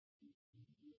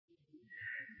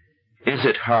Is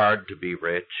it hard to be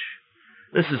rich?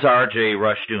 This is R.J.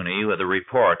 Rushdoony with a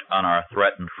report on our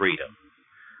threatened freedom.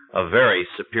 A very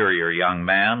superior young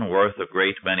man worth a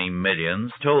great many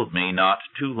millions told me not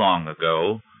too long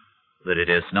ago that it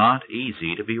is not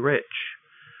easy to be rich.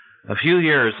 A few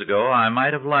years ago I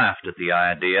might have laughed at the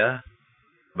idea,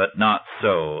 but not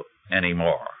so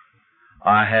anymore.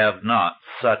 I have not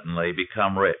suddenly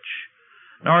become rich,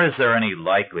 nor is there any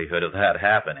likelihood of that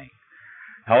happening.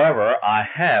 However, I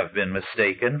have been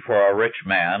mistaken for a rich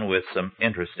man with some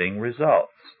interesting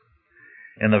results.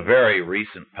 In the very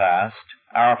recent past,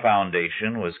 our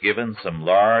foundation was given some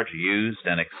large, used,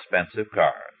 and expensive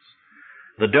cars.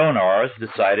 The donors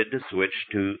decided to switch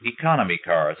to economy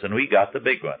cars, and we got the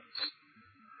big ones.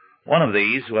 One of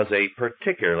these was a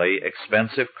particularly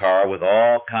expensive car with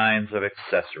all kinds of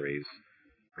accessories.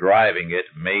 Driving it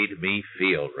made me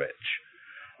feel rich.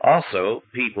 Also,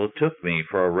 people took me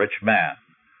for a rich man.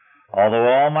 Although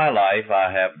all my life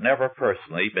I have never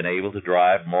personally been able to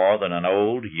drive more than an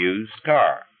old used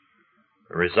car.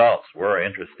 The results were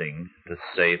interesting, to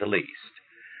say the least.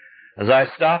 As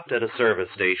I stopped at a service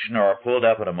station or pulled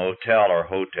up at a motel or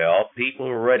hotel, people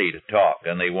were ready to talk,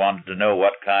 and they wanted to know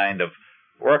what kind of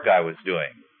work I was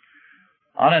doing.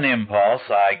 On an impulse,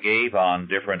 I gave on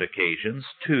different occasions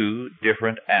 2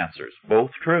 different answers,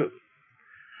 both true.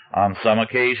 On some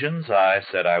occasions, I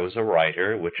said I was a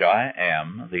writer, which I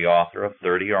am, the author of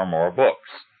 30 or more books.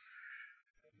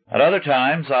 At other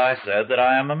times, I said that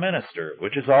I am a minister,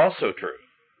 which is also true.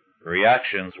 The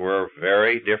reactions were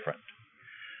very different.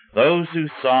 Those who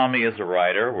saw me as a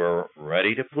writer were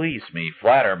ready to please me,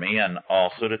 flatter me, and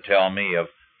also to tell me of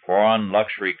foreign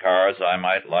luxury cars I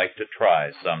might like to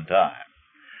try sometime.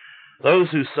 Those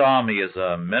who saw me as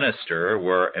a minister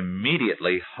were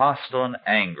immediately hostile and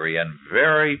angry and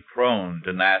very prone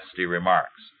to nasty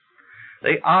remarks.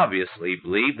 They obviously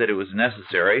believed that it was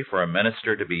necessary for a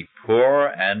minister to be poor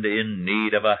and in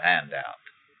need of a handout.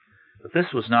 But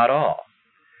this was not all.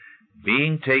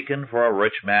 Being taken for a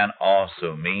rich man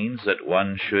also means that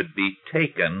one should be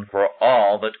taken for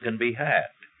all that can be had.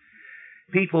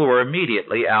 People were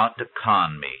immediately out to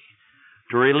con me,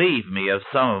 to relieve me of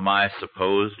some of my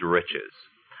supposed riches.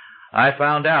 I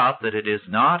found out that it is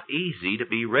not easy to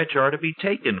be rich or to be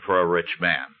taken for a rich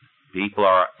man. People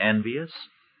are envious,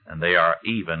 and they are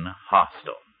even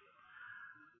hostile.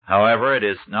 However, it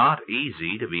is not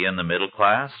easy to be in the middle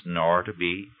class nor to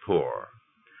be poor.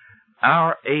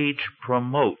 Our age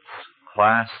promotes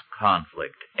class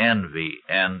conflict, envy,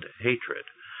 and hatred.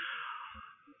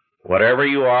 Whatever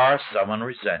you are, someone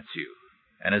resents you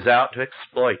and is out to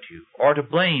exploit you or to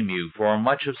blame you for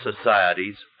much of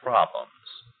society's problems.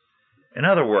 In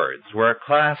other words, where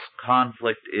class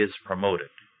conflict is promoted,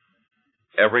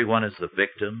 everyone is the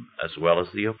victim as well as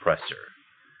the oppressor,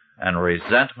 and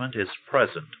resentment is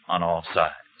present on all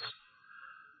sides.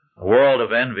 A world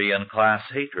of envy and class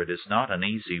hatred is not an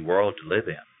easy world to live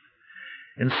in.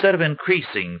 Instead of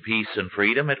increasing peace and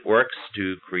freedom, it works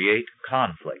to create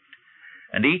conflict,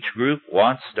 and each group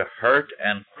wants to hurt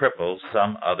and cripple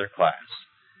some other class.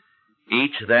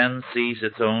 Each then sees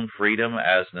its own freedom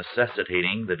as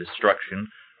necessitating the destruction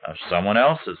of someone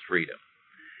else's freedom.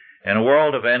 In a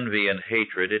world of envy and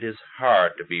hatred, it is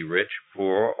hard to be rich,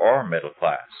 poor, or middle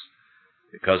class,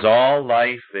 because all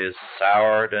life is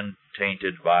soured and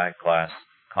tainted by class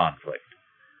conflict.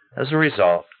 As a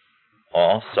result,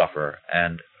 all suffer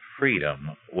and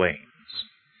freedom wanes.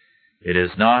 It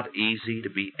is not easy to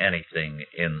be anything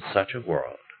in such a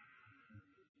world.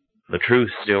 The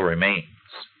truth still remains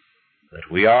that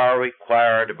we are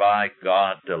required by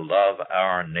God to love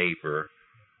our neighbor,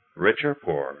 rich or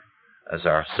poor, as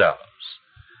ourselves.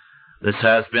 This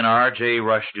has been R.J.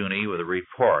 Rushdoony with a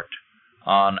report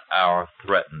on our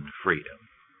threatened freedom.